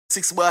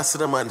Six boss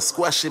in the man,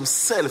 squash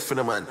himself in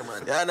the man.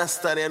 You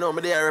understand? You know,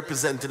 me there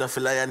representing of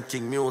Lion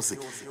King music.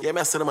 Yeah, me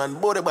I see the man,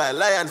 body by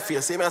Lion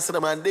Face. Yeah, me I see the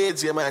man,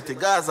 DJ Mighty,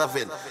 Gaza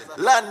Vinn,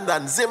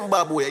 London,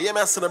 Zimbabwe. Yeah,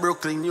 me I see the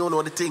Brooklyn, you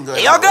know the thing going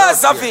on. Yo,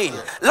 Gaza Vinn,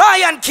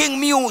 Lion King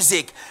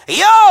music.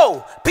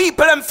 Yo,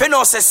 people them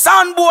finna say,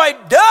 son boy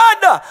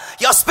dead.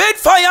 You spit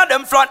fire,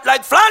 them front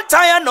like flat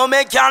tire. No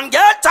me can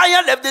get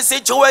tired, left the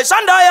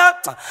situation dire.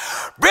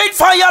 Breathe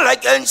fire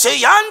like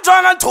NC and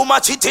Dragon. Too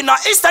much it in the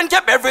east and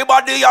kept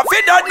everybody off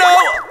it that. No.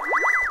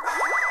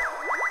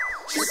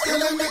 She's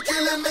killing me,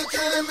 killing me,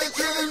 killing me,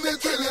 killing me,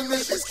 killing me.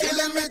 She's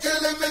killing me,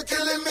 killing me,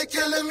 killing me,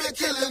 killing me,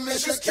 killing me.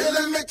 She's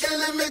killing me,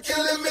 killing me,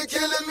 killing me,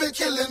 killing me,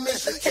 killing me.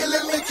 She's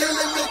killing me,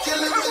 killing me,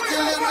 killing me,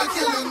 killing me,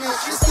 killing me.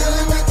 She's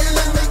killing me,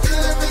 killing me,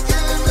 killing me,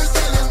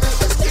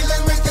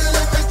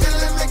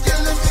 killing me,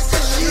 killing me. She's killing me, killing me, killing me, killing me, killing me.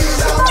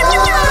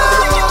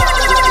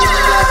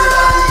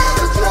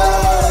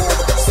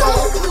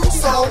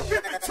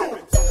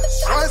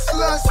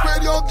 Stressless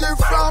radio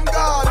gift from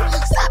God.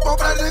 Step up,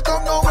 let it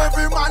come now,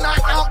 every man I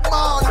act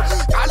man.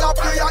 Call up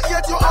there,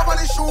 yet you have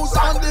the shoes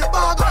and the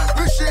bag.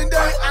 Wishing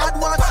they had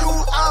what you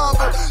have.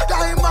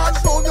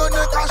 Diamonds round your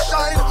neck a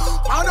shine.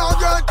 Man I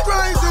get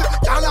crazy,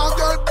 can I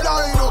get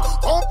blind.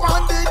 Up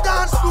on the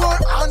dance floor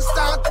and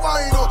start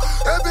wine.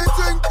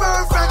 Everything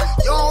perfect,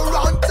 you're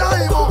on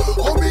time.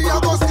 Oh me I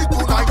go stick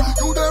tonight,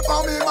 you there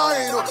for me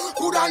mind.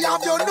 Could I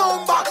have your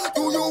number,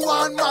 do you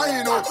want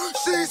mine?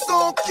 She's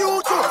so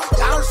cute,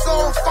 you're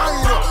so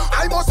fine.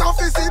 I must have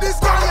to see this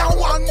guy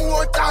one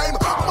more time.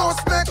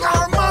 Must make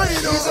her mine.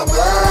 She's a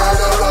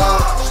murderer.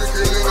 She's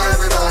killing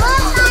everybody.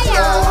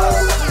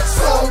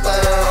 So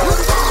bad.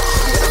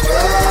 She's a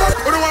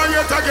murderer. Who do I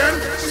hear it again?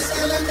 She's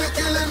killing me,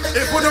 killing me.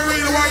 If you don't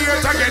really want to hear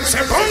it again,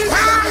 say boom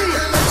bang.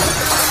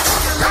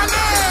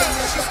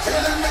 She's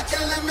killing me,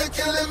 killing me,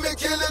 killing me,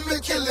 killing me,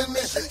 killing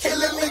me. She's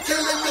killing me,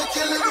 killing me,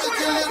 killing me,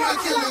 killing me,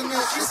 killing me.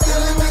 She's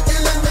killing me,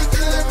 killing me,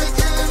 killing me,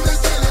 killing me, killing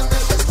me.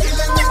 She's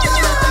killing me,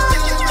 killing me,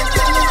 killing me,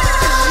 killing me.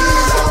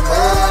 She's a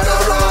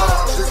murderer.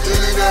 She's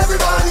killing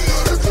everybody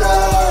in the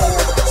club.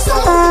 So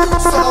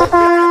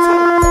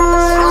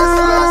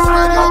stressless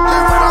radio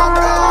gift from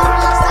God.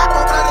 Step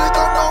up, let it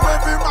come now,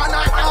 every man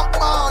I act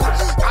man.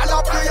 Call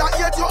up there,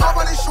 yet you have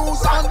the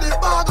shoes and the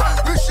bag.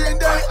 Wishing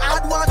they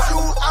had what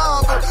you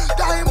have.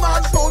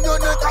 Diamonds round your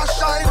neck a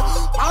shine.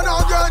 Man I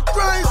get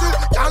crazy,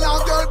 can I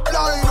get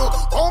blind.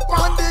 Up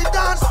on the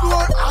dance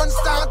floor and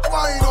start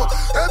wine.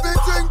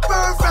 Everything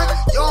perfect,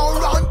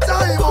 you're on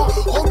time.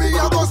 Oh me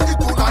I go stick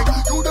tonight,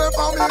 you there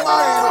for me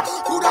mind.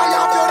 Could I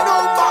have your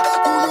number,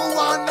 do you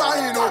want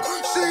mine?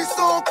 She's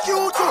so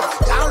cute,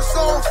 you're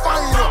so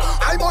fine.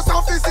 I must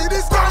have to see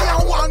this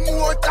guy one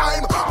more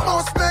time.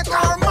 Must make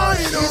her mine.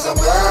 She's a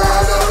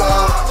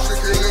murderer. She's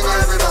killing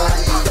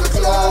everybody in the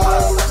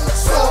club.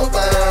 So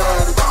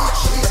bad.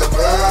 She's a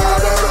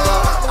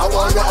murderer. I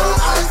wonder how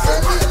I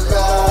fell in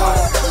love.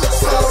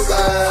 So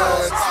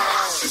bad.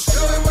 She's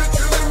killing me,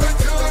 killing me,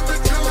 killing me,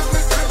 killing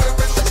me, killing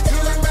me. She's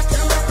killing me,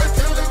 killing me,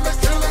 killing me, killing me,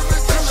 killing me.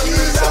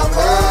 She's a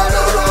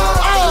murderer.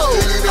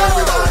 She's killing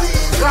everybody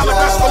in the club.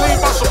 Best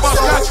believe Muscle Bus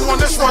got you on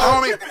this one,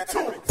 homie.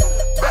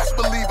 Best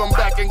believe I'm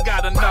back and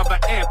got another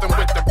anthem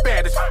with the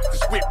baddest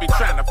that's with me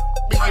trying to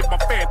be in my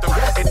phantom.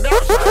 And now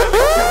she's trying to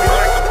kill me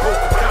like I'm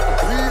supposed to cop a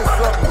weird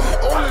something.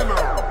 Only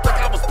now,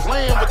 like I was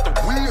playing with the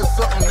weird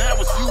something.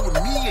 Now it's you and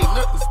me, ain't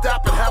nothing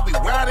stopping how we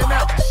riding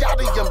out.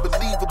 Shouty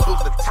unbelievable,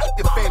 the type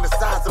you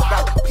fantasize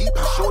about.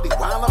 People shorty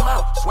while I'm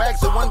out. Swag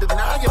so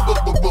undeniable,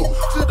 boo-boo.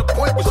 To the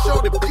point where show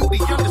the beauty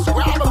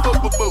indescribable,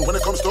 boo-boo. When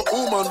it comes to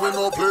woman, we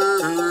no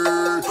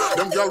play.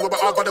 Them girl we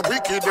out for the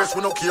wickedest,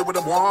 we no care what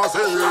them want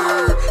say.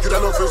 You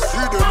don't know if you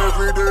see them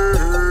every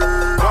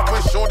day. But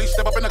when shorty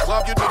step up in the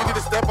club, you nigga need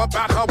to step up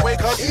out her way,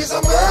 cause she's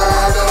a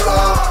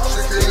murderer.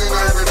 She's killing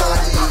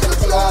everybody in the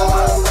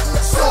club.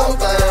 So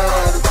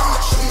bad.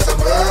 She's a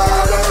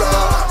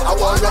murderer. I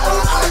wonder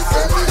how I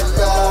fell in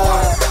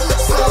love.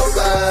 So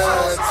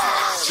bad.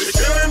 She's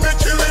killing me,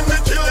 killing me,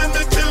 killing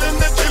me, killing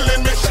me,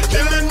 killing me. She's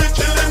killing me,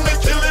 killing me,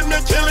 killing me,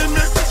 killing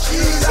me.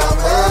 She's a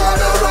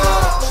murderer.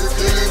 She's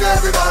killing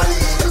everybody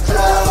in the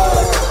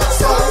club.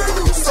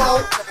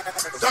 So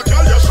the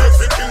girl you should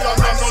be killing on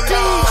no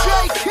lie.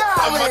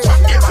 I'm a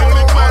chocolate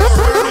killing my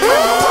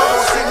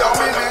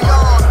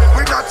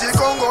we got the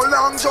Congo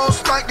long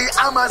just like the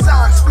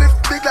Amazon. Split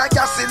big like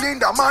a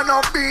cylinder, man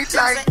on beat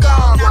like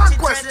gum. One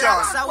question.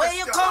 Where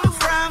you come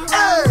from?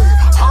 Hey,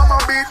 I'm a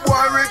beat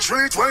boy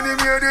retreat when he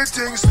hear the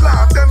thing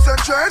slap. Them say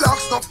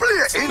dreadlocks no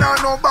play in a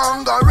no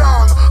banga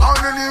wrong.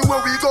 And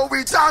anywhere we go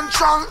we dance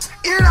strong.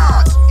 In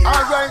art.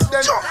 Alright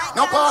then,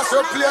 no pass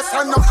your place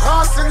and no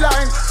cross the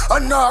line.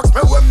 And ask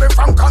me when me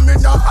from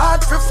coming no hard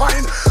to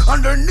find.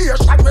 And the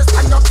nation me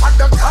stand up at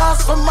the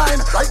cast for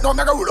mine. Right now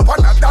me go roll up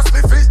on that dance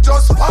me fit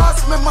just pass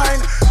me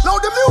mind.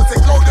 Loud the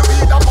music, loud the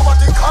weed, and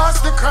poverty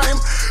cause the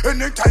crime.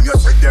 Anytime you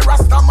see the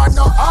Rasta man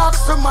no ask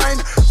for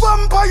mine.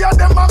 Vampire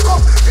them a come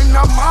in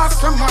a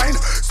mastermind.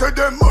 Say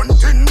them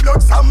hunting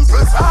blood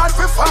samples hard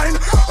to find.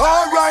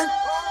 Alright,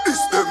 this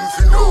them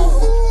fi know.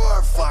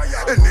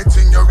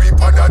 Anything you reap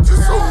that you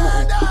sow.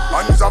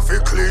 Hands are fi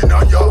clean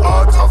and your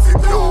heart are fi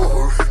pure.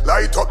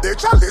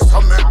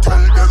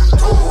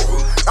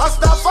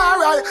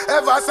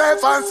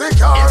 safe and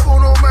secure. If you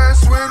no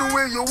mess with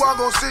we, you are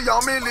gonna see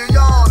a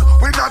million.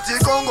 We not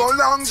gon' go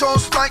long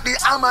just like the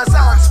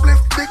Amazon. Split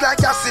big like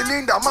a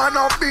cylinder, man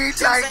up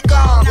beat like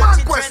God.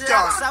 One question.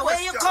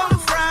 Where you come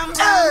from?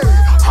 Hey,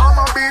 I'm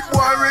a beat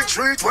boy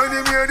retreat when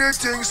he hear the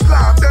thing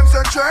slam. Them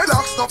say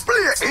dreadlocks no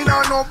play in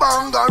a no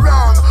bang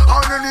around.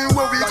 And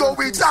anywhere we go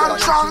we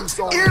dance strong.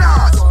 In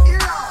us.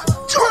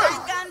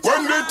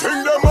 When they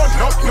think them a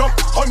knock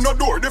on the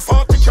door, the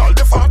 40 cal,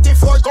 the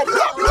 44 come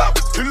lap.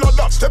 Killer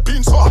that step in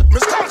so hot, me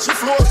start she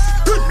floor.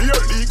 Premier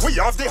League, we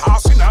have the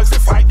arsenals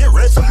to fight the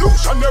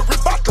revolutionary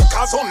battle,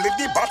 cause only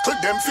the battle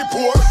them fi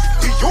poor.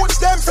 The youths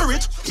them fi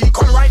rich,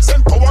 equal rights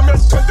empowerment.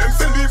 Tell them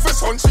fi leave the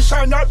sun to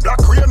shine out, black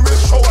rain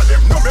will shower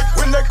them. No make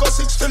we let go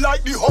 60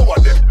 like the hoe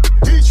of them.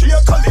 DJ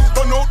Khalid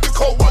burn out the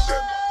cow of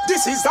them.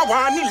 This is the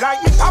one, he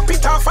like me, pop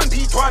it off and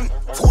beat one.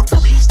 Food to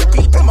reach the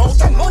people mouth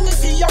and money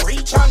for your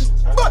reach on.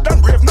 But I'm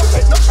brave, no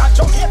pet, no chat,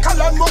 Jamaica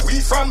land where we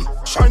from.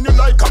 Shining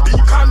like a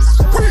beacon.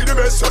 We the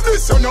best, so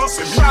this you know,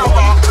 see me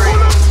over.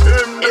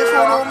 If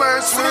you no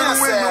mess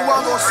with we, you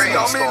are gonna see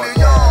a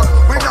million.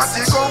 We not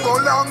gon' go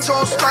long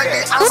just like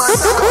the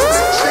Amazon.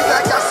 Shit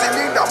like a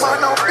cylinder,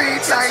 man up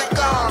beat like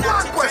God.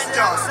 One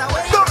question.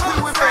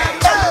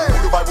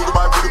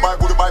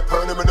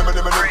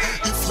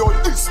 If you're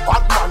this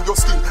bad man, your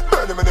skin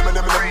burn him, me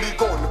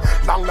gun.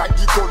 Long like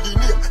the goalie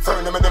name,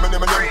 burn him,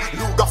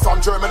 Luga from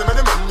Germany,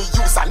 me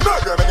use and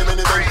murder,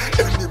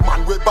 any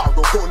man will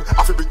borrow gun, I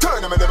feel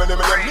return him, me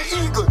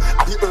eagle,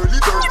 at the early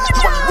bird, you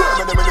are the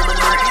worm, make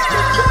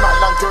your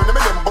man and turn him,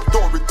 but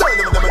don't return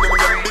him,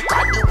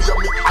 because you hear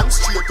me, I'm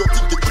straight to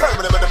think it turn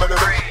him,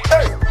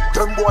 hey,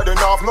 them boy they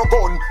have no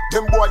gun,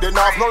 them boy they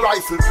have no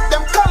rifle,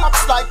 them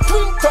collapse like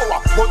Twin Tower,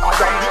 but I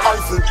am the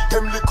Eiffel,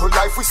 them little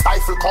life we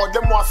stifle, call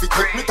them want to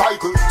take me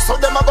title, so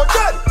them a go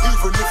dead,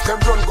 even if them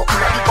run go in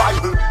the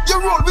Bible. You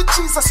roll with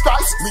Jesus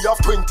Christ, me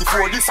have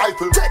 24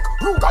 disciples. Take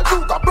Ruga,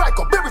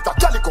 Brico, Berita,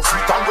 Calico,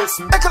 Sweet and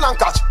Wilson, Eckel and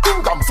Catch,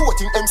 Ingham,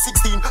 14,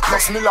 M16,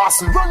 plus me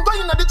Larson. Run go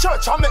in the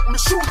church and make me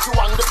shoot you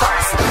on the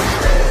cross.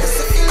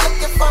 If you're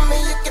looking for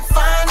me, you can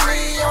find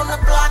me on the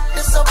block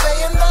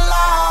disobeying the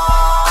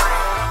law.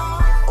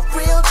 A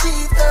real G,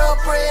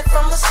 thoroughbred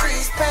from the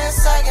streets, pants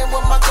sagging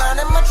with my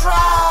gun and my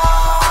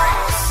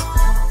drawers.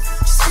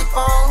 Just keep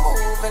on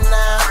moving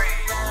now.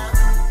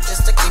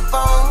 Just to keep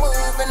on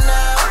moving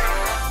now.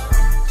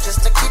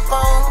 Just to keep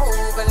on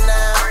moving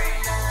now.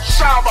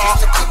 Shabba.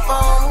 Just to keep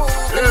on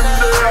moving In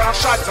now. there,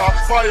 shatter,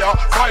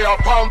 fire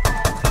pump.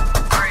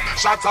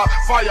 Shatter,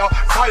 fire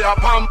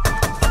pump.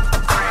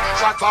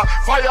 Shatter,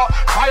 fire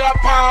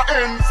pump.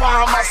 In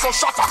farmer, so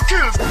shatter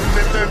kills.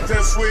 Make them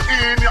test we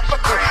in ya.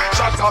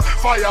 Shatter,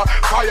 fire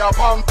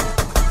pump.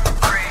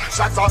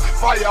 Shatter,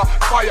 fire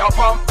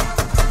pump.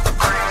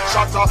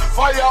 Shatter,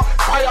 fire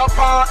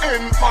pump.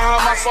 In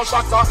farmer, so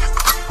shatter.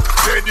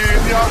 Dead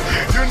in ya,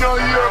 you know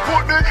you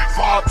put the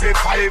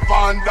 45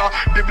 under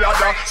the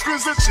bladder.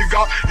 Squeeze the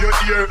trigger, you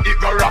hear it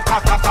go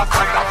rat-tat-tat-tat.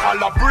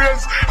 Fall of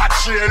brains, a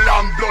trail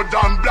and blood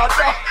and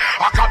bladder.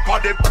 A cat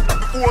for the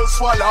whole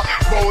swallow.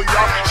 Bow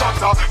ya,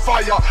 shatter,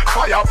 fire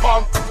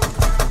pump.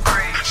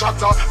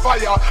 Shatter,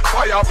 fire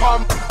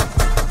pump.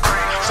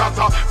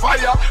 Shatter,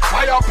 fire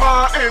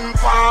pump. In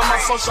farmer,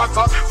 so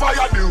shatter,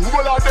 fire the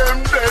whole of them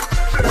dead.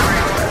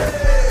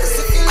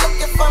 If you're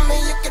looking for me,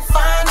 you can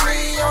find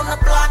me on the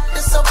block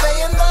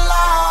disobeying the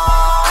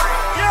law.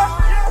 A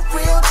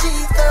real G,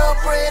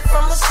 thoroughbred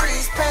from the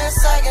streets, pants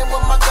sagging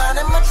with my gun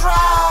and my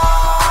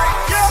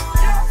drawers.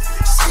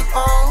 Just keep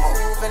on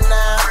moving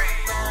now.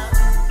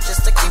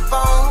 Just to keep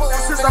on moving now.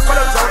 Just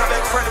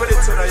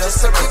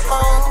to keep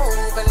on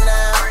moving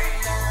now.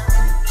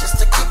 Just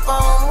to keep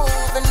on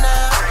moving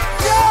now.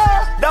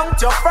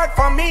 Don't you fret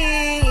for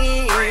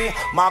me.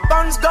 My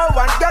guns go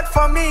and get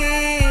for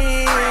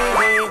me.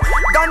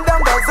 Gun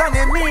down those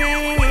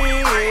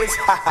enemies.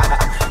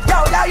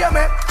 Yo, you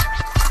me.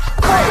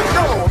 Wait,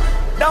 no.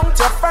 Don't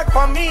you fret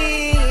for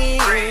me.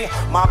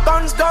 My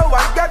guns go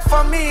and get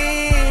for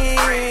me.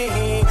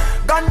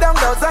 Gun down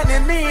those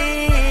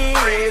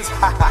enemies.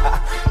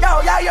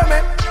 Yo, you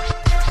me.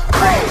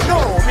 Wait, no,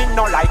 me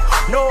no like,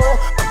 no.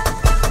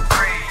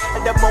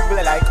 Them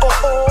muggle like,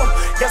 oh,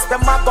 yes,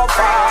 them a go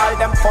fall.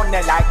 Them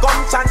funny like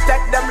gunshot,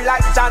 take them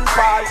like John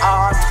Paul.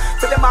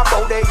 So them a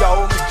bow they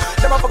young.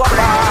 Them a go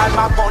fall,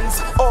 my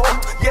guns, oh,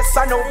 yes,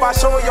 I know for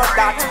show you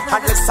that.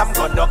 Unless I'm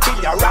gonna kill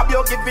you, rob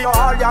you, give me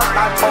all your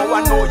got. Oh,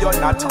 I know you're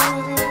not.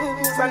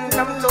 Send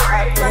them to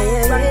hell,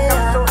 send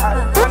them to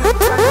hell, send them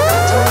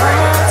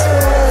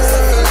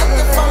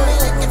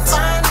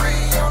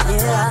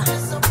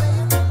to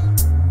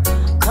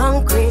hell.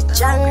 Concrete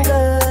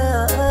jungle.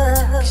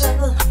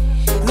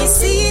 Me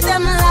see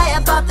them lie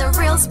about the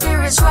real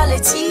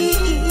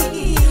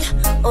spirituality.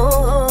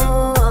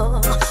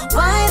 Oh,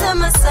 why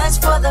them a search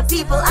for the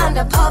people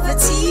under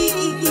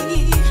poverty?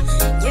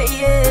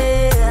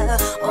 Yeah.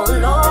 Oh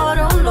Lord,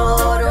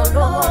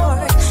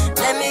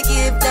 let me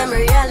give them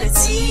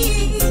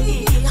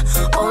reality.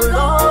 Oh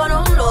Lord,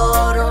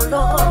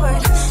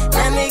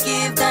 let me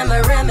give them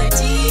a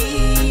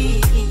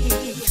remedy.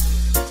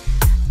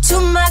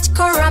 Too much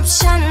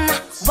corruption.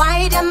 Why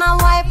them a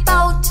wipe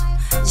out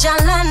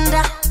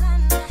Jalanda?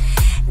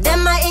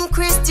 Them a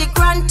increase the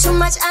grant. Too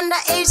much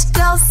underage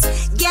girls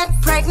get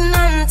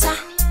pregnant.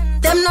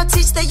 Them not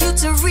teach the youth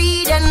to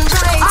read and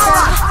write.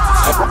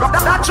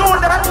 That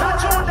tune there.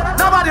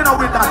 Nobody know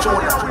with that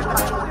tune.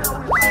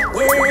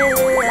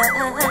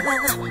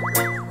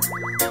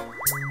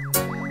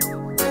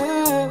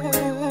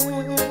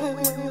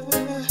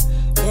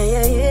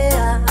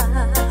 Yeah.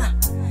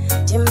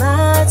 The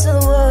matter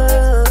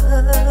world.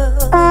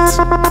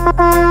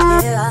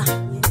 Yeah.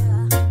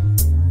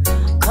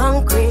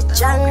 Concrete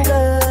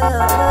jungle.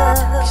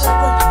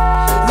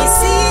 Me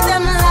see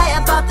them lie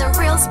about the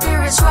real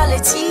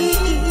spirituality.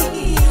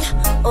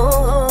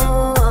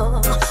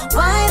 Oh,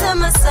 why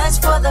them a search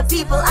for the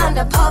people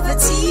under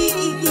poverty?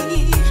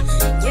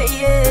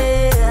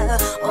 Yeah.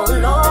 Oh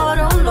Lord,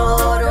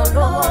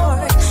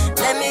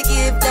 let me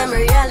give them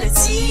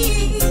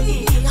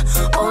reality.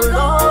 Oh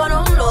Lord,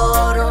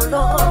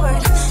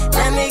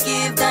 let me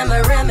give them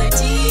a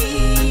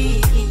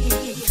remedy.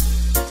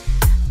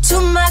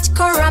 Too much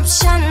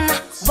corruption.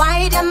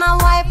 Why them a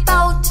wipe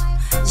out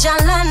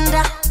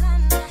Jalanda?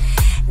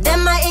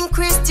 Them a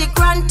increase the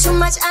grant. Too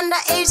much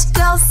underage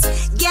girls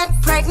get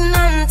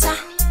pregnant.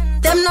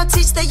 Them not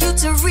teach the youth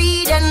to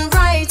read and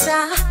write.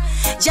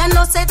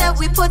 Jano said that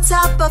we put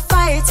up a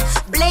fight.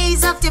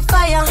 Blaze up the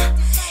fire,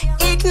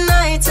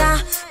 ignite.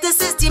 The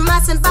system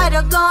sent by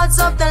the gods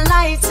of the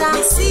light.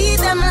 We see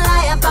them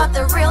lie about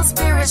the real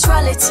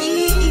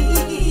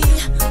spirituality.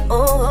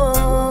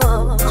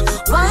 Oh,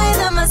 why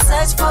them a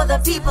search for the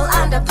people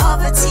under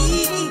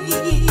poverty?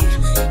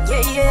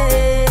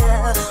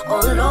 Yeah.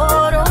 Oh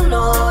Lord,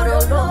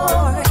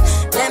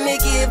 let me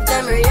give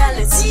them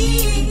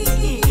reality.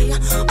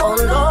 Oh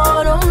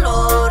Lord,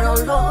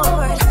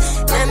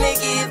 let me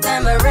give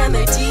them a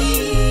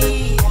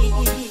remedy.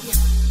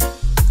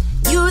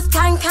 Youth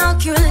can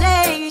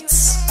calculate,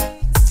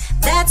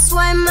 that's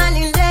why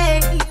money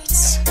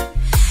late.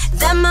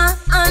 Them are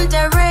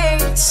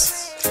underrate.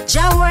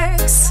 Jah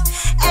works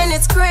and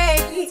it's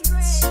great.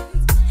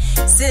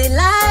 Say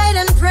light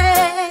and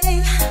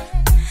pray,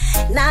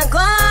 not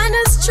gone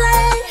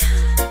astray.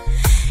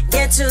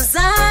 Get to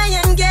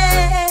Zion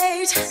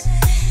Gate,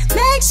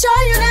 make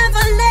sure you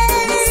never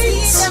late.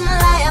 See them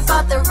lie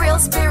about the real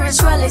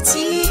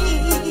spirituality.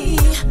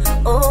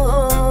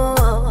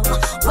 Oh,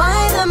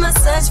 why them a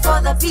search for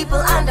the people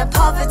under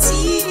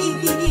poverty?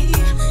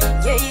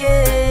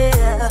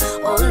 Yeah.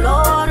 Oh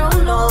Lord,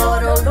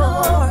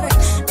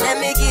 let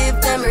me give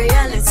them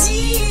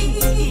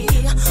reality.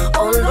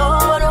 Oh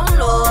Lord,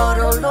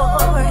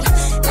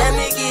 let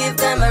me give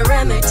them a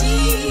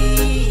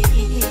remedy.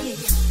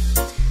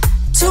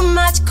 Too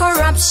much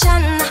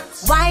corruption.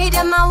 Why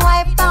them a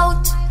wipe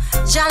out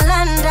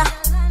Jalanda?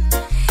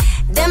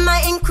 Them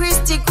a increase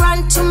the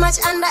grant. Too much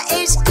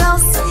underage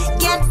girls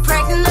get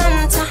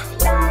pregnant.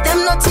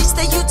 Them not teach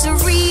the youth to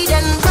read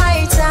and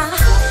write.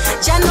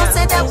 Jano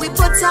said that we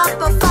put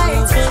up a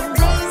fight.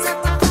 Blaze up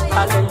the fire.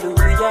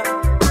 Hallelujah.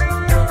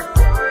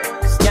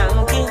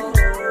 Skanking,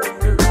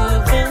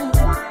 grooving.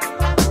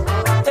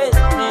 Help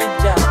me,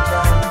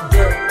 Jaja.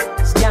 Yeah.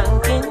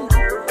 Skanking,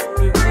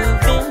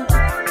 grooving.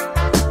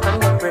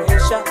 Under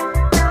pressure.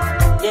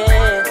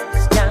 Yeah.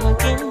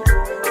 Skanking,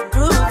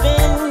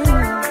 grooving.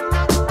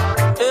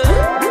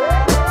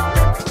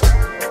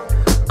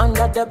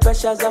 Under the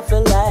pressures of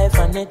your life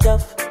and it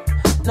tough.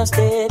 Now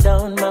stay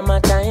down, mama,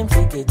 time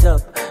pick it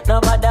up. Now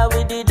bother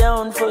with the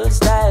down, full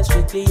style,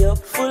 strictly up,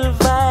 full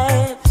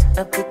vibes.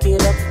 I pick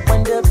it up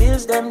when the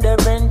bills, them, the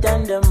rent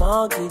and the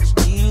mortgage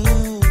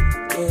due.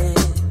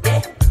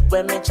 Yeah.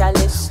 When me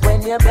chalice,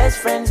 when your best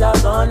friends are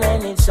gone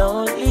and it's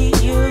only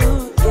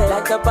you. Yeah.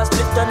 Like up a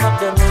split, turn up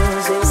the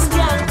music.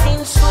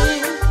 Skanking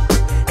sweet.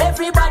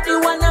 Everybody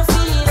wanna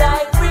feel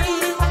like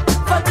free.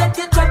 Forget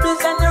your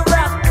troubles and the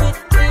rock with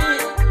me.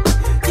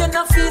 You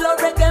know feel a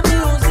reggae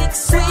music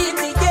sweet.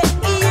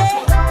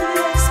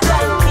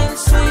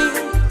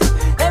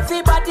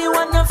 Everybody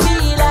wanna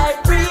feel like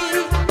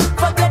free.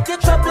 Forget your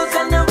troubles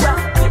and the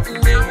rock with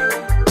me.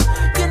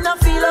 You know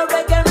feel a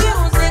reggae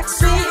music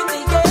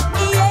sweet.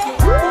 Yeah.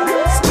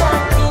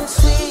 Skanking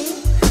sweet.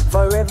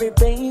 For every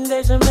pain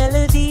there's a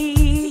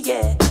melody.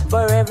 Yeah.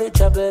 For every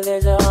trouble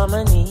there's a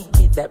harmony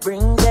that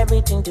brings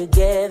everything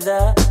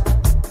together.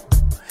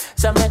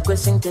 So make we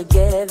sing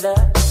together.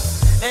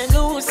 And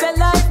who said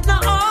life no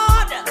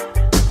order?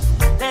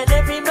 And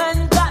every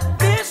man got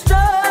this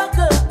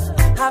struggle.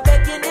 I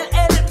beg you to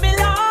help me,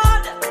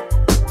 Lord,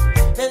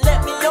 and let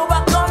me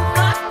overcome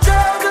my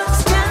troubles.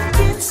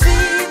 Skanking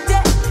sweet,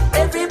 yeah.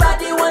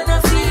 Everybody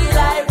wanna feel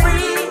like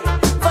free.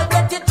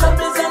 Forget your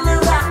troubles and the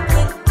rock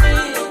with me.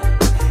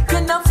 You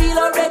know feel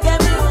a reggae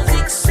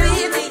music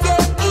sweet,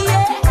 yeah.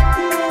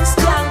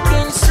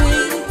 Skanking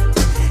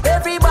sweet.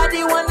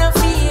 Everybody wanna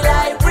feel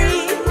like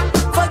free.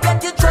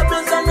 Forget your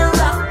troubles and the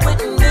rock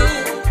with me.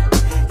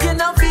 You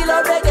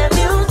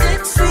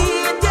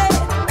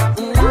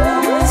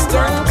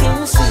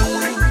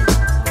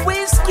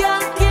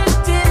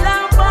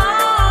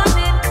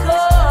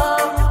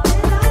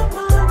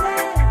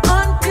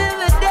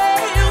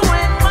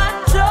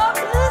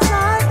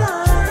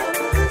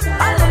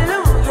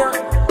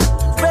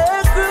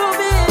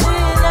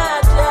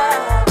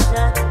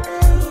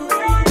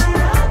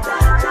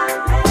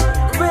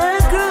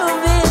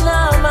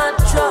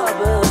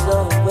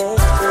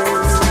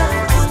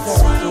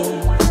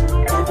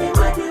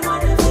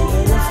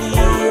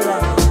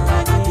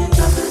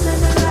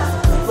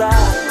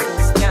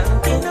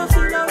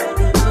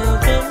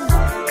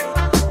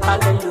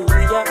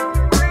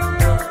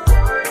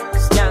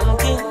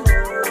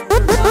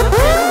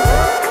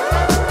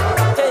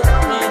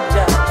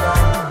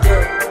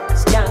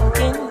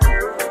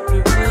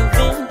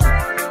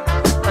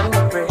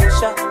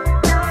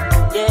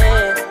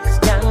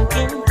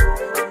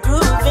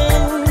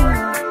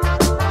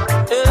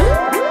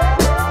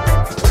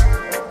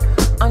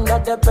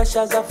the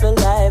pressures of your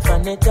life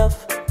and it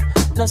tough.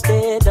 No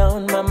stay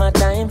down, mama,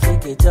 time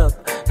pick it up.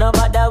 No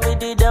bother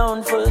with the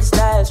down, full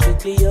style,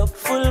 strictly up,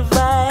 full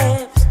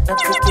vibes. Now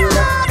pick it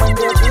up when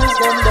they lose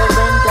them, the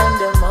rent and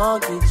the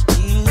mortgage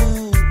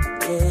due.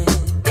 Yeah,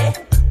 yeah.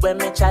 When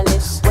me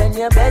chalice, when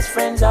your best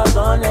friends are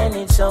gone and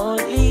it's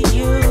only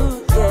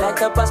you. Yeah,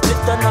 like up a split,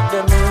 turn up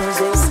the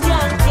music.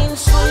 Skanking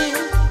sweet,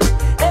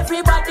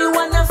 everybody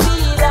wanna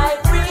feel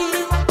like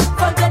free.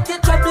 Forget your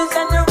troubles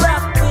and you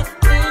rock with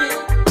me.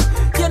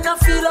 You know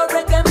feel a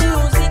reggae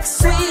music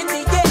sweet,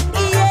 yeah,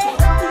 yeah.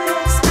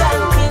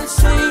 Skanking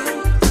sweet,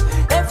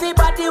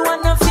 everybody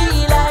wanna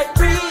feel like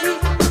free.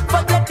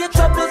 Forget your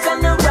troubles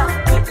and you rock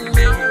with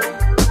me.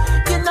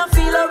 You know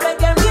feel a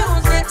reggae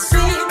music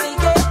sweet,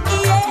 yeah,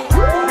 yeah.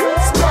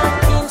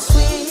 Skanking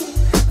sweet,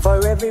 for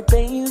every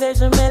pain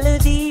there's a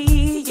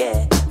melody,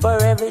 yeah. For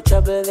every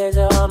trouble there's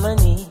a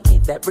harmony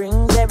that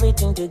brings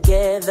everything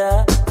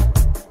together.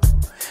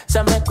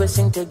 So make we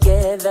sing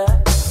together.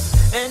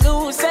 And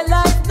who said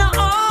life no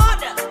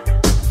order?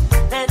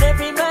 And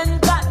every man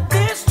got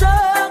this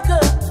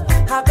struggle.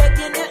 I beg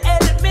you to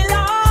help me,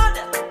 Lord,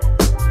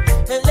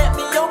 and let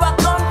me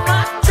overcome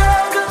my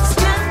struggles.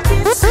 Can't be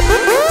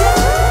sweet.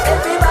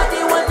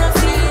 Everybody wanna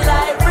feel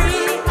like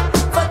free.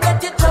 Forget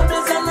your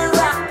troubles and the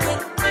rock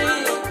with me.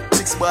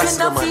 Six bars in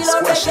the man,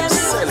 squash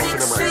himself in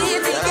the man.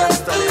 You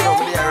understand?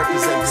 Nobody are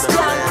representing the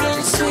man.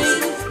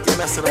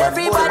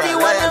 Everybody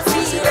wanna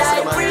feel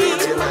like free.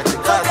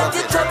 Forget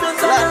your troubles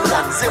and the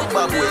rock with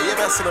Zimbabwe, you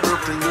messing up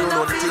Brooklyn, you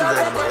know the thing that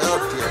I'm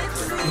out here.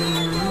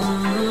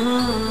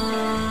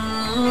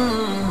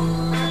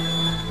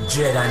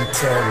 Dread and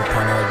terror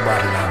upon our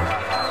Babylon.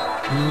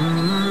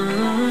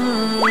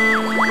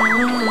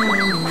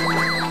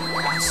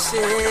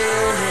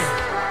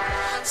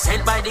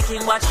 Sent by the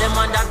king, watch them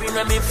on that green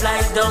when me fly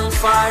down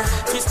far.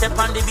 Twist step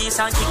on the beast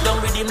and kick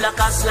down with him like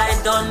a slide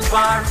down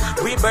bar.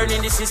 We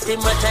burning the system,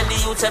 we tell the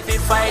youth if we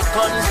fight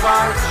guns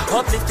bar.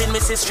 Uplifting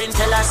me sister,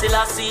 tell us still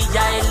I see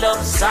I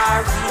love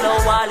Tsar. Kilo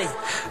Wally,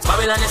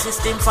 Babylon the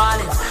system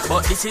falling,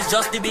 but this is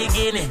just the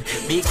beginning.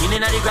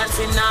 Beginning of the grand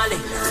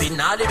finale.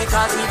 Finale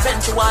because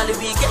eventually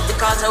we get the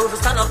cause. We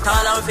stand up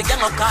tall and we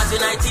gang up cause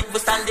united. We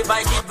stand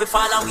divided, we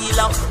fall and we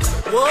love.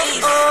 Whoa,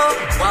 oh,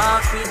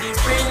 walk with the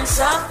Prince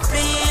of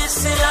Peace,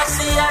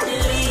 Selassie are the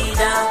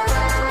leader.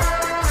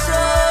 So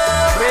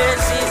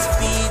praises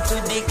be to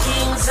the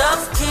kings of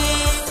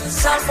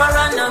kings, Alpha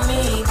and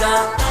Omega.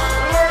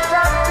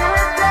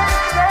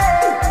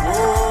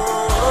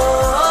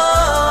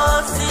 Oh,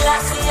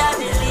 Selassie are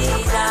the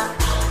leader.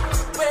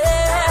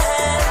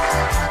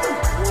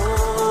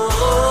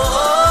 Oh,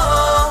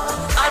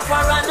 Alpha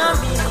and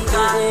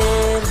Omega.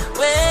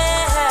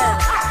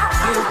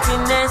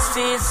 Guiltiness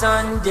is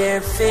on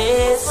their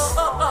face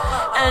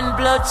and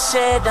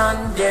bloodshed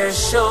on their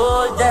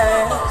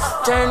shoulders.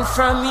 Turn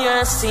from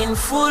your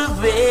sinful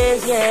way,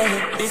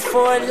 yeah,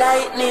 before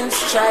lightning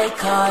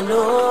strike all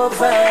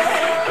over.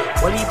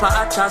 Well, if a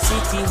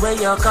atrocity where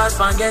your cause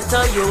can get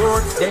to you,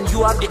 then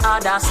you have the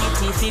other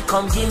city. If you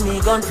come give me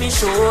gun for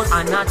shoot,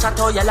 and I chat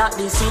how you like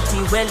the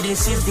city. Well,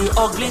 this is the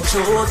ugly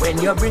truth.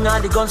 When you bring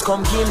all the guns,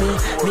 come give me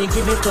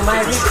give it to my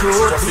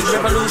recruit. Big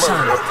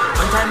revolution.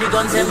 One time the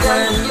guns them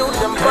turn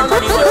for the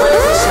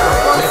politician.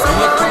 When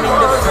it come in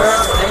the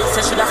first place,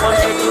 they should have fun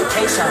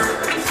education.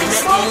 We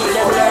make the youth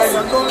them learn.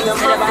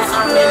 Instead of by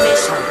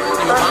ammunition.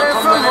 And you can't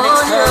come run the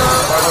next turn.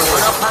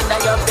 Run up under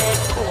your bed.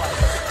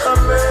 A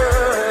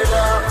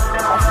murder.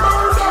 A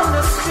murder in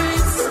the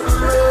streets. A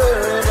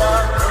murder.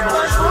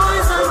 Bad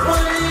boys and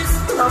police.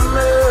 A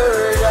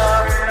murder.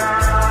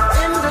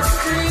 In the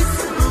streets.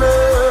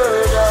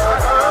 Murder.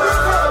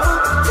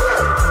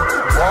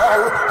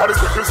 Wow, how the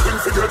quickest thing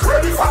to get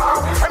ready for.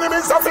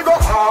 Enemies have to go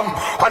harm.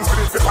 And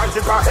spirits to fight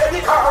it for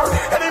any car.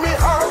 Enemy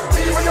harm.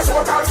 Even your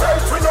so-called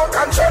friends with no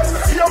conscience.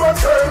 You're my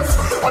friends.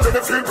 And then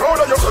you feel proud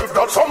of yourself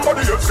that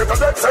somebody else get a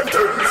death sentence.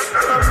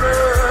 A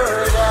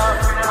murder.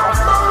 A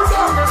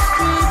murder in the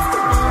streets.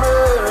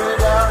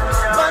 Murder.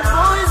 Bad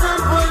boys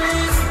and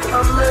police.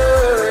 A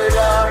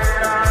murder.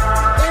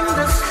 In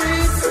the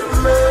streets.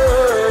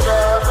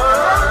 Murder.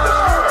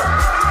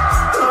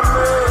 A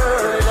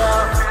murder.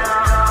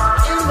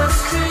 In the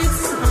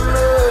streets.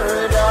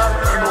 Murder.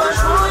 Bad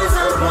boys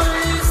and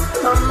police.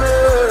 A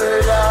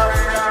murder.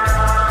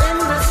 In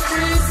the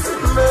streets.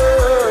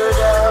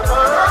 Murder.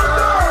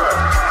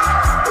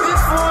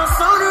 Before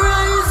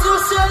sunrise, you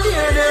shall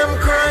hear them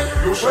cry.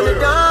 When the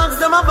dogs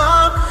them a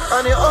bark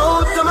and the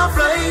oats them a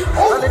fly,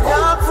 and the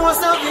dark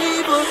force of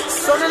evil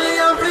suddenly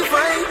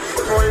amplify.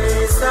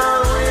 Police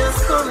always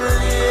come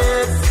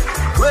late.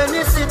 When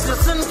the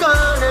citizen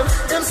call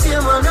them see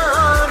man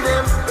on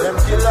them. Them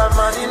kill a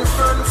man in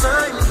front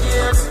and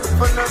gate.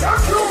 But not a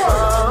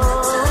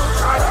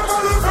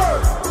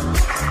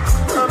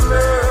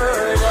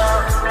murder.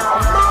 A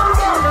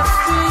murder in the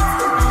streets.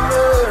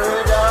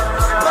 Murder.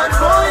 Bad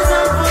boys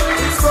and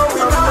police. A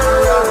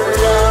murder.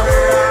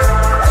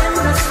 In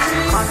the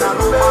streets.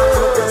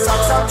 Murder.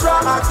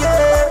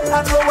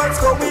 I know what's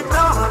going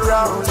on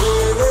around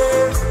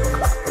here.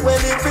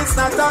 Well, if it's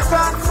not a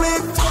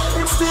conflict,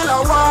 it's still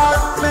a war.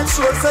 Make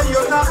sure say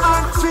you're not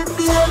unfit,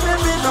 the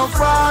enemy no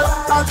fall.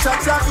 I'll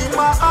cha-cha in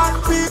my hand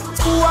pick,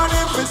 who and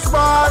every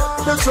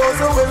spot. The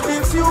chosen will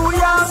be few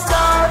years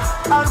start,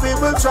 and we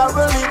will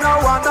travel in a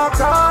one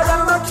accord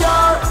and a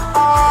car.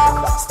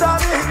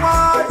 Standing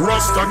wide.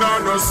 Rasta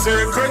no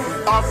secret,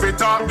 off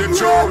it up the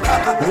truth.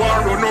 War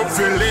run up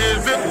for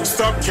living,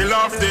 stop kill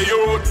off the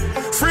youth.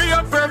 Free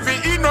up every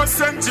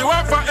innocent you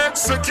have to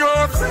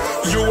execute.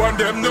 You and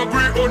them no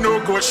agree or no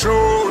go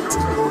shoot.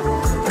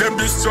 Them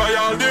destroy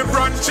all the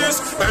branches,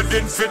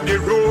 heading for the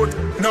road.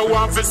 Now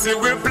obviously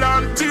we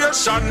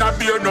plantation, not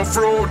bear no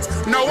fruit.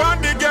 Now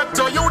when they get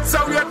to youth,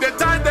 so we the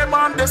time them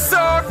on the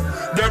sword.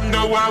 Them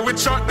know why we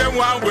shot them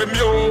while we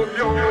mute.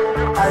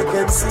 I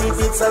can see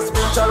it's a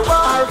spiritual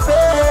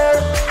warfare.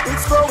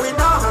 It's going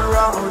on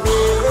around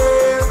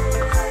here.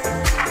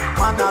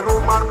 Man and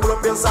woman, pull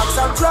up your socks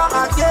and try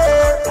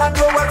again. I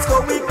know what's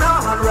going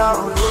on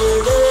around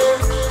here.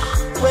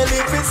 Well,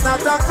 if it's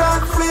not a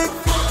conflict,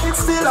 it's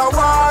still a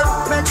war.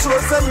 Make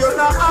sure say you're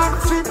not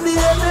unfit, the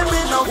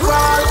enemy no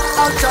fall.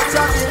 I'll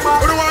cha-cha in my...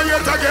 We don't want to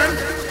hear it again.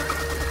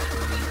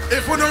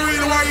 If we don't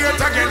really want to hear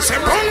it again, say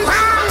boom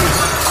bang!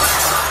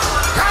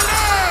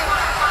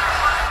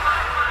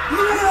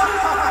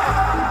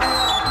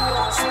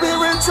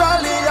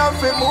 Spiritually, I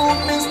feel move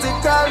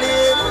mystically.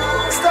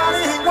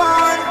 Starting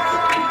wine.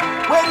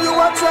 When you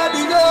are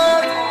treading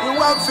earth, you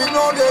have to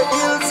know the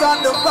hills and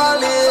the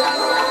valley.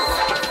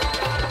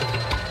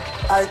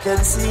 I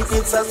can see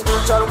it's a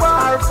spiritual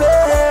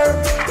warfare.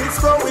 It's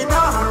going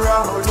on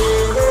around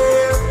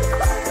here.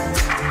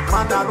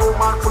 Man and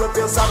woman, pull up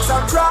your socks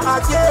and try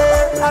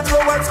again. I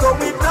know what's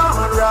going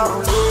on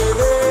around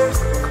here.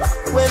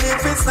 Well,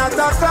 if it's not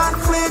a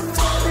conflict,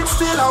 it's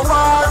still a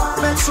war.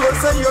 Make sure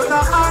say you're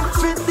not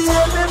unfit, the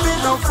enemy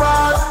no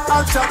fall.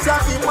 I'll cha-cha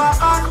in my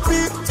hand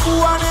pick, who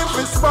and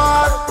every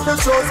spot. The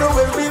chosen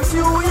will be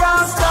few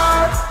years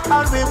start,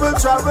 and we will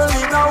travel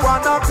in a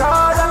one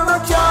accord and a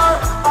car.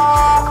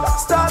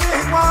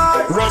 Standing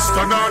wide.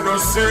 Rasta no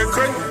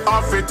secret,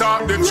 off it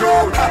up the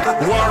truth.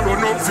 War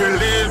run up for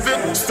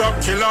living, stop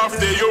kill off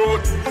the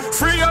youth.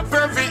 Free up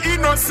every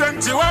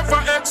innocent you have to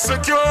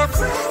execute.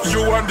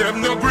 You and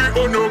them no agree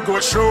or no go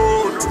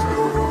shoot.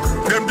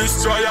 Them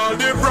destroy all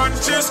the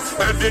branches,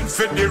 heading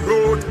for the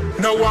road.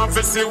 Now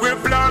obviously we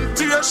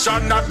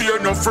plantation, not bear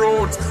no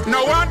fruit.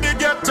 Now when they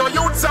get to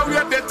youth, so we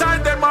the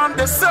time them on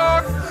the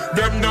sword.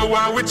 Them know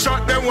why we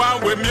shot them while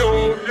we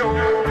mute.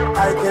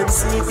 I can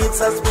see it's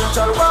a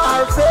spiritual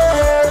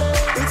warfare.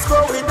 It's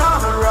going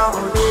on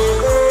around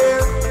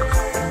here.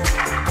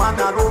 Man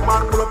and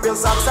woman, pull up your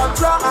socks and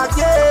try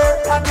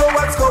again. I know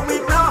what's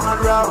going on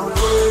around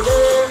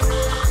here.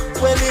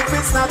 Well, if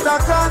it's not a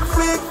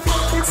conflict,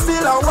 it's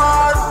still a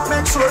war.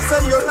 Make sure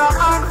say you're not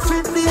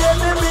unfit, the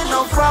enemy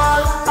no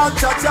fall. I'll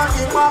cha-cha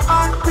in my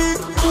hand pick,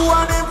 who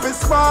and every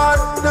spot.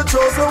 The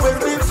chosen will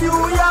be few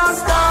years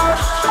start,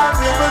 and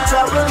we will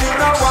travel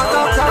in a one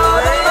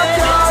accord and a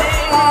car.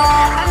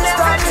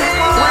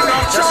 We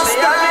not trust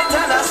them.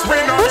 We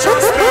not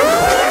trust them.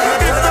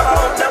 It's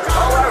about the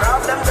power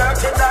of them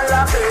dirty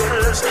dollar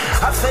bills.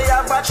 I feel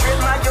I battery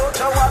my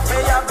youth, I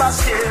feel I have a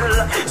skill.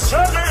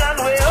 Struggle and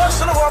we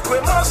hustle, work we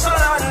muscle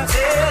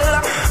until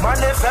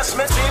manifest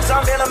me dreams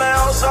and build my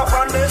house up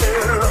on the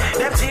hill.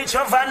 Them teach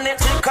you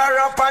vanity,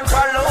 corrupt and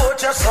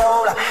pollute your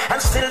soul.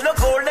 And still the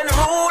golden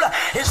rule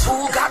is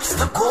who got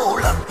the goal.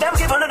 Them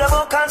give you the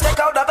book and take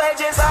out the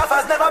pages off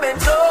has never been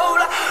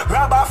told.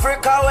 Rob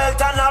Africa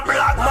wealth and a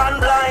black man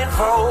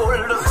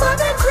blindfold.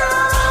 Money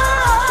cry.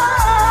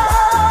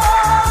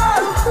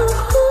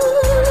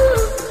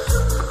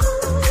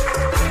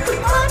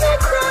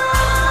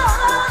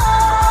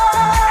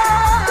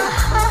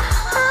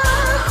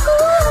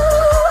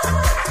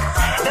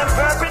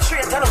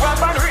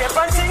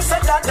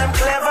 That them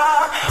clever.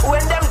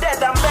 When them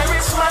dead and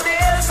buried, somebody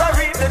else I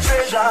reap the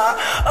treasure.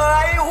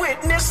 I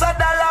witness a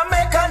dollar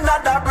make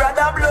another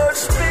brother blood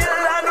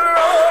spill and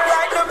roll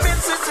like the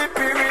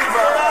Mississippi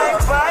River.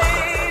 Like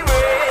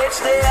pirates,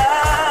 they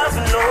have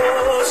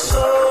no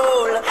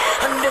soul,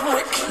 and them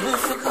we kill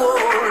for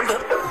gold.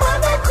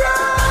 Money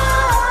cry.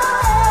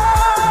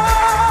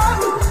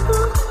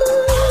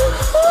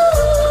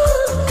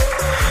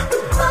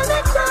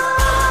 Money cry.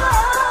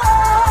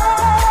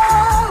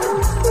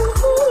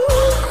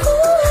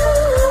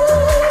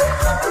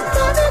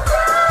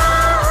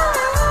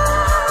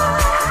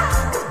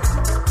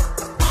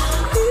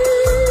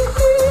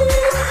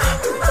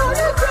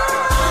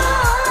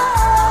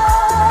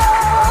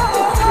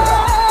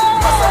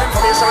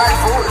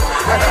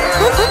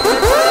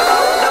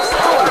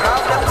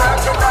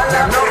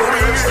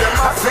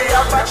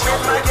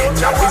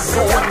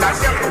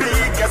 Them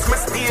biggest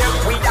mistake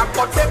we have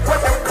got take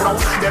with them crown.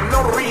 Them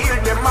no real,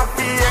 them a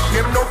fake,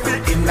 them no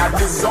fit in at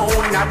the zone.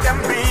 And them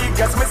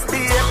biggest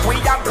mistake we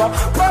have got.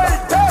 Well,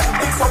 them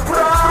be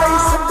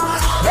surprised.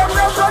 Them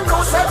never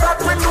know say that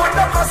we know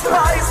them a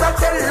spies that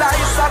tell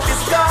lies at the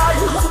sky.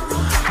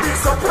 Be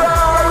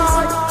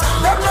surprised.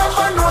 Them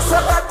never know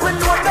say that we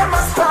know them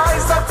a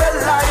spies that tell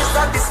lies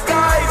at the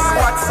skies.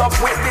 What's up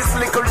with this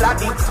little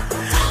laddie?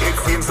 It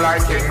seems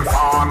like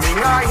informing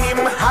of him.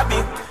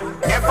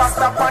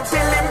 stop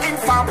until him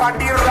inform for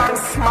the wrong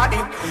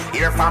smaddy.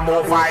 Here from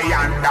over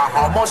yonder,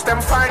 how much them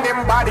find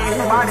him body.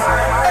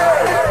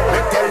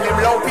 They tell them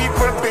low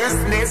people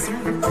business,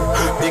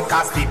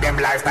 because see them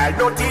lifestyle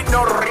don't eat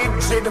no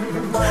rigid.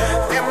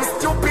 Them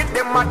stupid,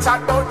 them a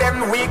chat about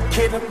them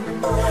wicked.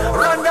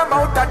 Run them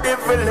out of the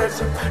village,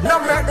 now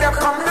make them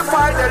come to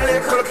find the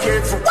little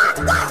kids.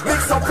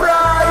 Big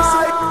surprise,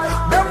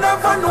 them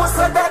never know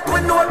so that we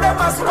know them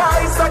as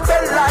spies. That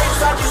their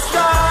lies are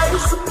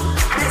disguise.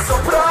 Big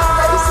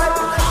surprise,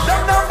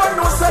 them never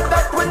know so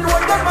that we know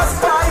them as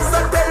spies.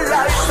 That their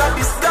lies are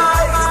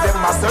disguise.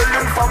 Them a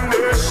selling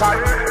foundation.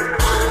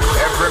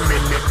 Every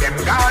minute them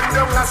gone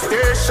down a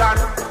station.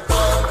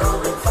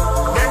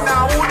 Then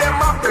now who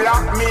them a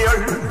blackmail.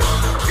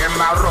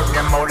 Them a run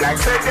them out like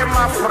say them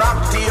a frog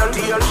tail.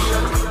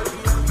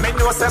 Me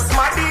know say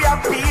smarty a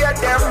pay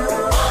them.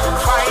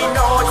 Find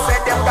out say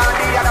them gone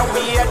the other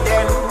way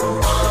then.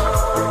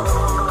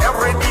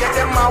 Every day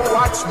them a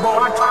watch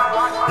bout.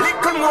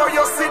 Little more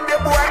you see the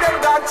boy them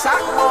got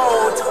chat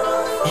bout.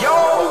 Yo,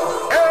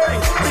 hey,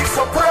 big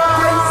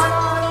surprise.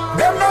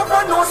 Them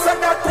never know say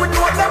that we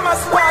know them as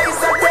spies.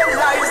 That their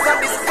lies are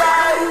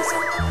disguise.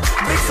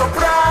 Big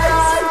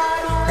surprise.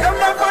 Them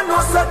never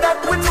know say that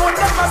we know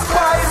them as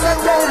spies. That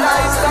their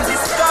lies are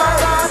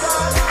disguise.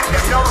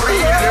 Them no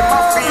real, them a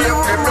feel,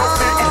 them no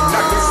feel it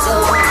like the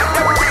soul.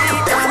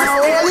 I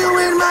hold you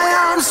in my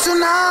arms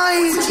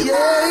tonight,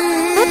 yeah.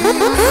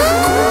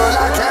 Girl,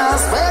 I can't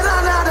spend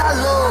another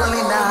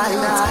lonely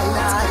night.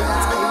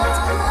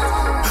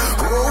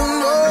 Oh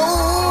no.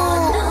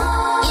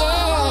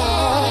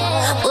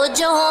 Yeah, would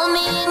you hold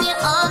me in your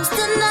arms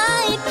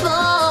tonight,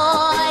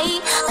 boy?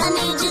 I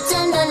need your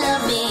tender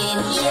loving,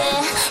 yeah.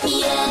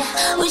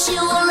 Wish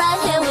you were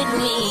right here with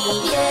me,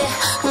 yeah.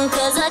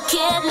 'Cause I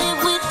can't live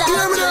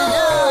without your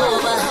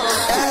love.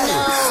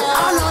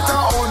 I'm not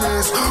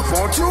honest,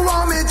 but you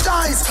want me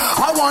twice.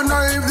 I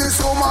wonder if this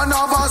woman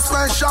have a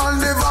special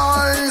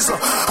device.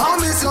 I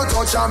miss your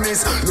touch, I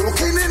miss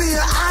looking in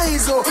your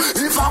eyes.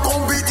 If a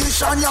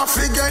competition, you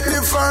forget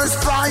the first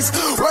prize.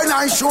 When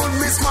I should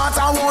be smart,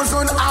 I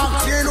wasn't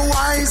acting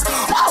wise.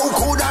 How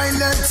could I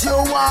let you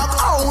walk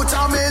out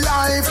of my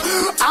life?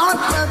 Hot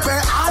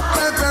pepper,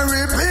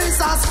 repeats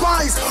and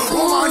spice.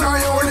 Woman,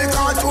 I only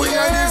got to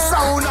hear the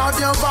sound of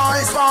your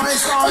voice.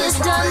 You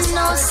don't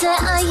know, say,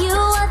 are you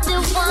are the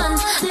one,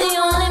 the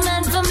only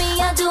man for me.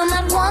 I do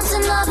not want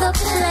another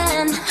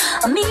plan.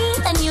 Me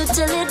and you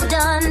till it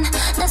done.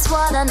 That's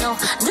what I know.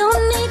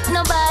 Don't need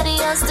nobody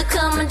else to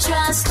come and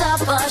try and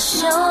stop our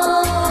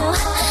show.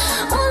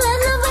 Won't let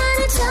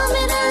nobody tell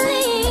me to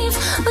leave.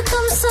 We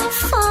come so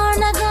far,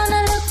 not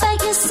gonna look back.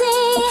 You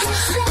see,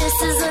 this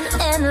is an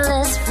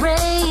endless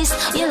race.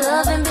 Your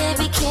loving,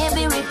 baby, can't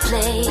be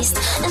replaced.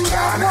 And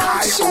that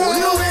won't change. Hold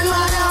you in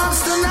my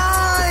arms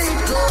tonight,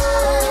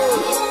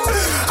 girl.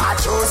 I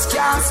just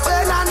can't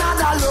spend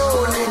another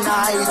lonely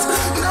night.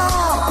 No.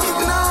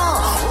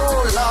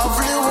 Oh,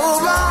 lovely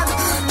woman,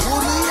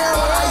 would you hear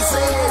what I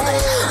say?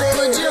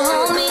 Would you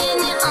hold me in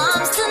your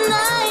arms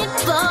tonight,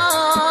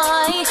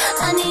 boy?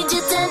 I need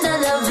your tender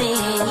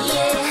loving,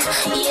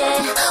 yeah.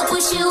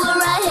 Wish you were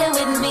right here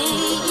with me,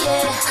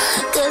 yeah.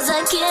 'Cause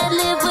I can't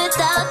live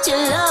without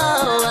your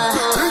love.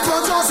 It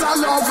was just a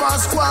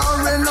lover's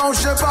quarrel, now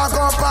she pack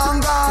up and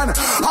gone.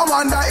 I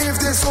wonder if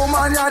this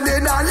woman you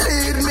didn't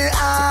lead me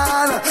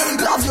on.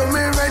 Love you,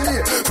 me ready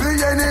for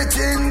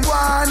anything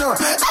one.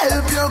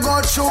 Help you go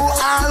through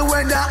all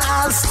weather,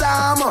 all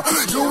storm.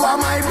 You are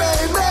my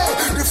baby,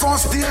 the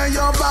first day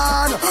you're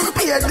born.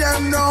 Pay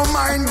them no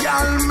mind,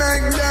 girl,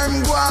 make them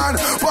go on.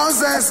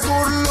 Possess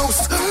good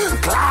looks,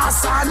 class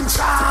and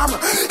charm.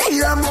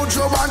 Here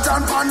Mojo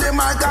Bantan on the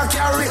mic and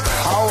carry.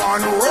 I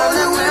want to roll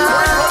you in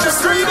my arms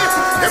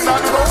tonight. Them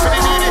not close to the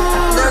needy.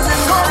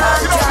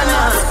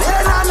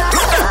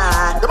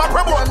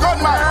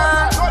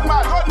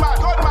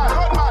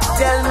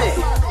 Tell me,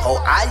 how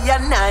I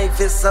and I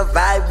feel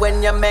survive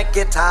when you make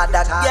it hard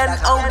again?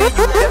 How the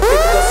youth them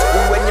fit go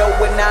school when you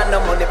win on no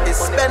money to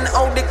spend?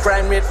 How the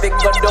crime rate fit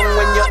go down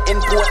when you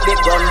import the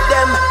gun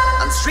them?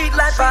 And street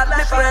life are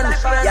different,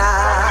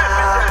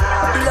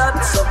 yeah. Blood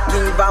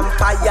sucking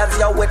vampires,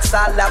 yo, it's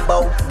all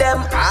about them.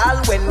 All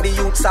when the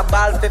youths are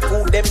ball for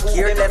food, them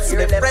careless,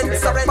 the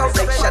friends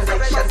separation.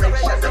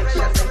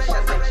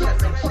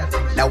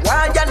 Now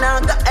why you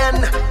not go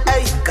end?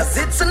 Hey, 'cause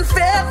it's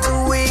unfair to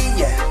we.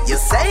 You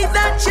say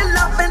that you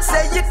love and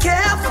say you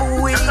care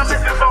for we.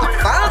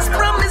 False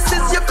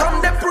promises you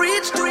come to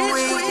preach to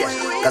we.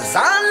 'Cause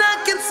all I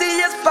can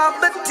see is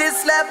poverty,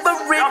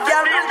 slavery,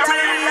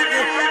 guaranteed.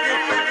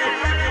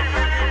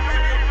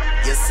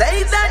 You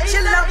say that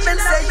you love and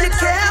say you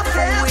care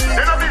for we.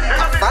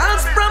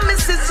 False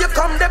promises you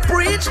come to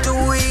preach to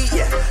we.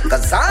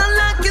 Cause all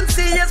I can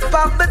see is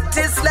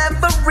poverty,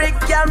 slavery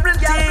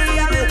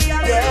guaranteed.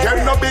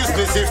 Them no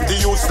business if the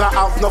youths not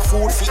have no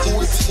food to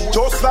eat.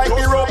 Just like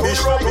the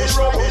rubbish.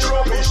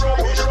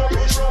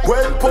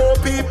 When poor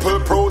people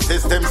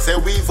protest, them say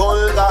we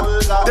vulgar.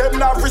 Them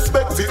not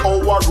respect for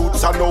our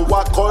roots and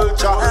our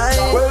culture.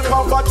 Well,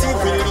 poverty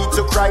will lead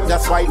to crime,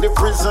 that's why the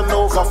prison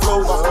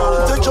overflows.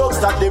 The drugs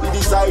that them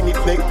design, it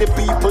make the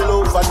people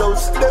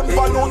overdose. Them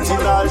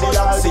polluting all the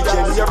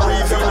oxygen you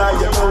breathe in all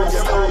your nose.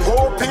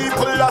 Poor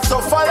people that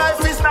suffer,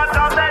 life is not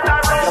a better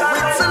road.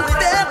 It's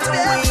unfair to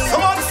me.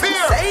 Someone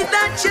fear. Say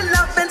that you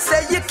love and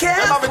say you care.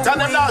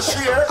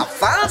 A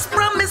false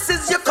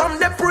promises you come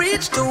to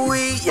preach to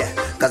we.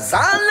 Cause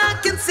all I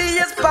can see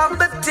is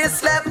poverty,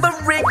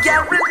 slavery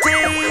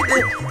guaranteed.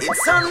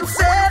 It's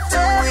unfair to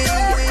we.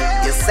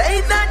 You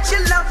say that you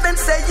love and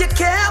say you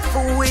care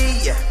for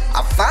we.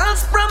 A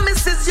false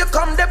promises you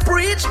come to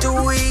preach to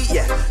we.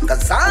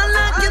 Cause all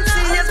I can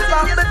see is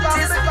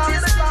poverty.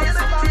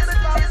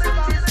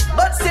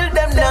 But still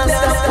them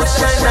non-stop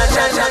pushing.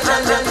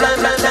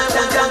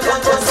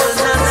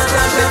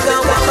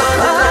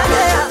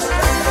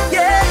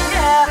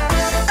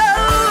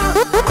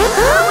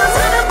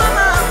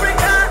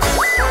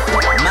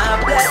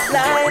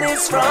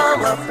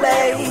 From a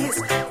place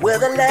where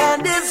the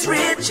land is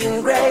rich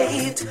and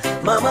great,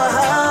 Mama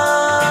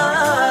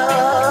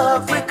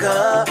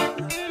Africa.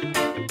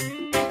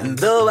 And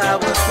though I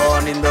was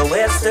born in the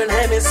Western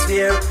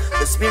Hemisphere,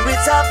 the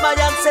spirits of my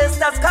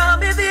ancestors call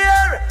me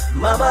there,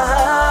 Mama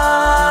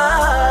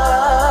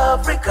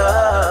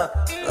Africa.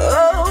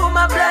 Oh,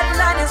 my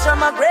bloodline is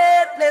from a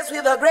great place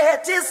with a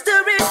great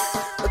history,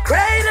 a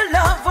great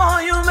love for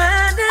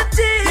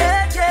humanity.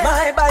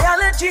 My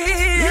biology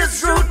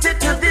is rooted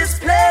to this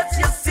place,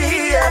 you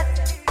see.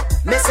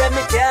 Me say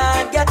me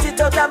can't get it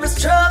out of my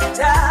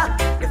structure.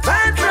 The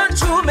vibes run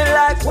through me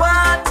like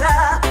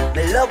water.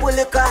 Me love will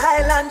look a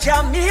Highland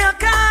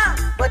Jamaica,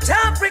 but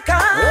Africa,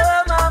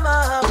 oh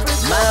mama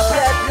Africa. My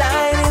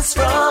bloodline is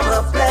from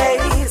a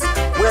place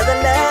where the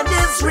land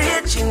is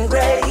rich and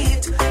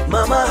great,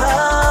 Mama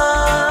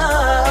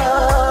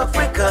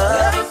Africa.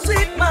 Oh,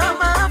 sweet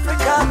Mama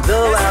Africa.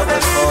 Though I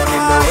was born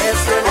in the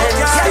Western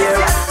Hemisphere,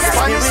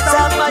 spirits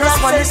of my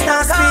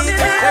ancestors call me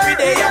there. Every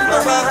day I'm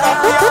the week of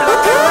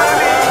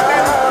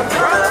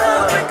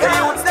the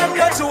youths them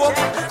get you up.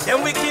 Then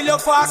we kill you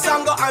fast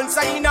and go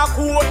answer in a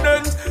court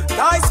then.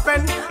 I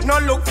spend no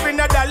look for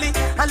no dolly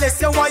unless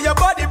you want your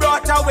body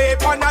brought away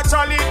on a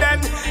trolley then.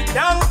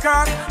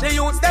 Dunkirk, the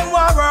youths them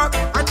want work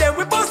and then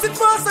we bust it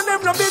first and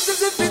them no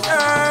business if it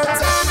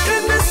hurts.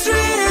 In the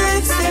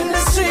streets,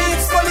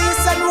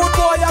 police and road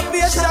boy a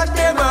patient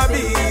them a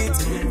beat.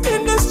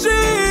 In the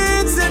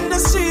streets,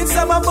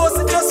 some a boss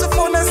it just for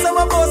fun and some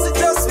a boss it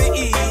just for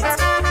eat.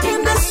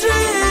 In the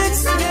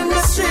streets,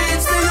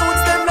 the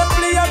youths them no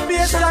play a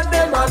patient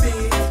them a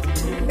beat.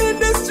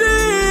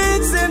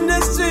 In the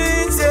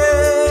streets,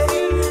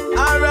 yeah.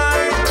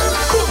 Alright.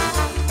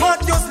 But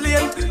just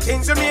lame,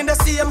 things remain the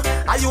same.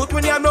 A youth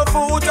when you have no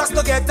food just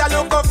to get a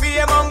look of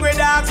fame. Hungry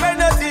dogs when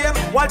the same.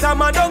 What a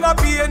man don't a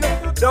pain.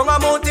 Don't a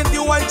Mountain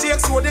Dew and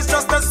Jake's road is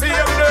just the same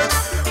then.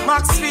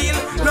 Maxfield,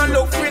 no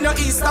look for no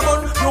Easter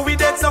bun. No we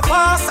dead so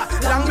fast,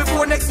 long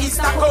before next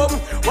Easter come.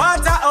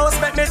 Waterhouse,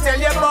 let me tell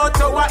you about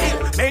Tower Hill.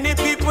 Many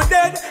people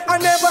dead, I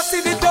never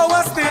see the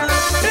tower still.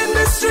 In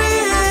the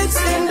streets,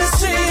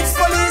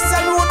 police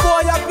and road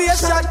boy a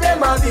patient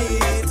them a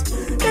beat.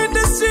 In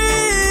the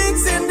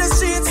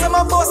streets, some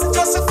a boss it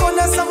just for fun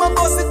and some a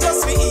boss it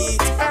just for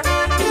eat.